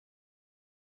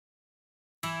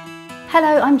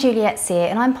Hello, I'm Juliet Sear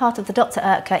and I'm part of the Dr.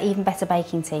 Oetker Even Better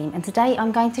Baking team, and today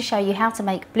I'm going to show you how to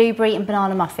make blueberry and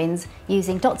banana muffins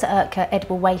using Dr. Oetker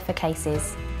edible wafer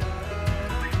cases.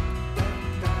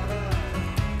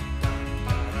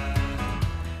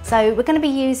 So we're going to be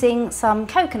using some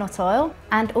coconut oil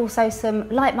and also some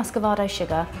light muscovado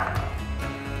sugar.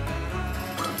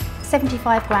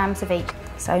 75 grams of each,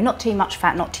 so not too much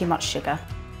fat, not too much sugar.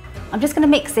 I'm just going to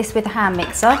mix this with a hand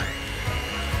mixer.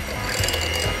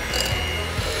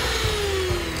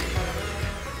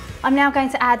 I'm now going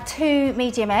to add 2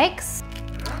 medium eggs.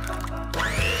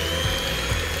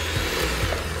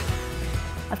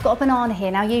 I've got a banana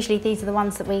here. Now usually these are the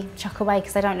ones that we chuck away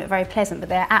because they don't look very pleasant, but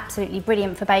they're absolutely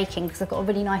brilliant for baking because they've got a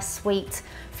really nice sweet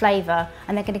flavour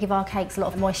and they're going to give our cakes a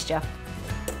lot of moisture.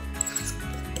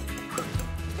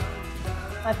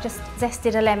 I've just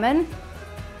zested a lemon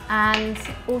and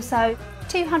also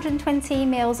 220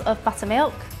 ml of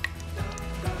buttermilk.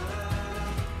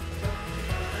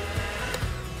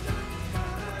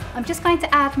 I'm just going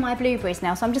to add my blueberries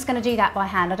now, so I'm just going to do that by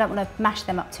hand. I don't want to mash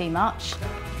them up too much.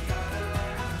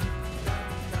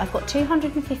 I've got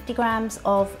 250 grams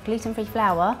of gluten-free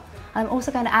flour. I'm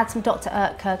also going to add some Dr.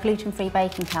 Oetker gluten-free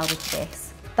baking powder to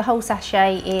this. The whole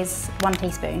sachet is 1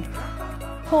 teaspoon.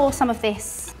 Pour some of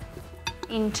this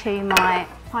into my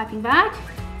piping bag.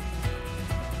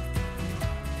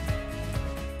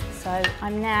 So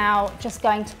I'm now just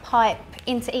going to pipe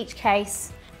into each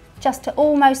case just to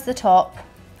almost the top.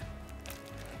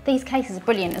 These cases are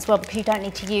brilliant as well because you don't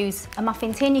need to use a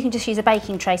muffin tin, you can just use a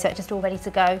baking tray so it's just all ready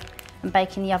to go and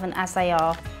bake in the oven as they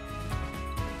are.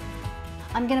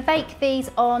 I'm going to bake these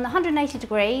on 180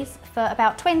 degrees for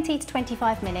about 20 to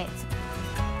 25 minutes.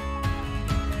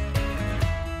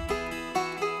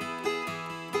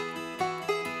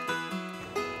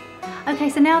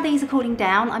 Okay, so now these are cooling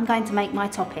down, I'm going to make my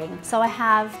topping. So I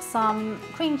have some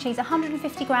cream cheese,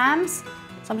 150 grams, so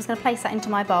I'm just going to place that into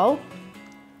my bowl.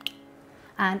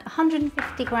 And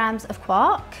 150 grams of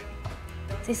quark.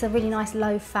 This is a really nice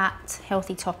low-fat,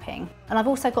 healthy topping. And I've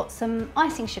also got some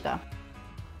icing sugar.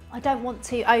 I don't want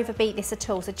to overbeat this at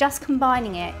all, so just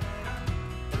combining it.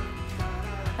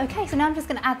 Okay, so now I'm just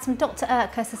going to add some Dr.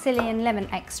 Oetker Sicilian lemon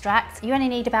extract. You only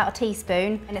need about a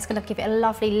teaspoon, and it's going to give it a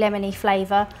lovely lemony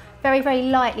flavour. Very, very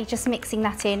lightly, just mixing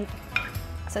that in.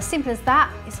 So as simple as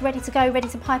that, it's ready to go, ready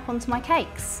to pipe onto my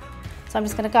cakes. So I'm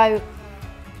just going to go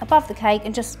above the cake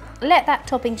and just let that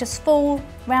topping just fall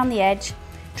around the edge.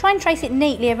 Try and trace it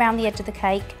neatly around the edge of the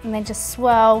cake and then just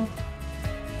swirl.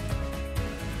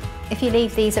 If you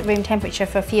leave these at room temperature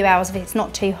for a few hours, if it's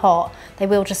not too hot, they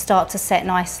will just start to set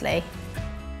nicely.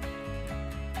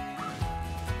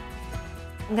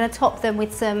 I'm going to top them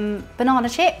with some banana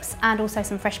chips and also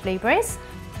some fresh blueberries.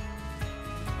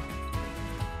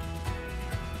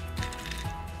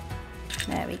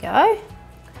 There we go.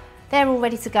 They're all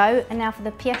ready to go, and now for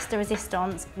the pièce de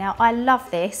résistance. Now I love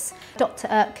this. Dr.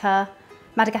 Oetker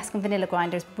Madagascan vanilla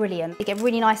grinder is brilliant. You get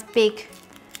really nice big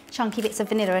chunky bits of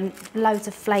vanilla and loads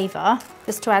of flavour,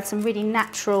 just to add some really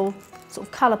natural sort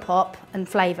of colour pop and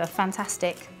flavour.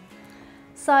 Fantastic.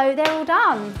 So they're all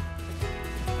done.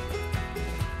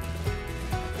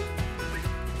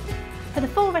 For the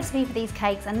full recipe for these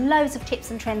cakes and loads of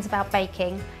tips and trends about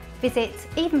baking, visit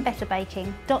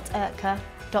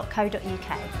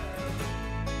evenbetterbaking.oetker.co.uk.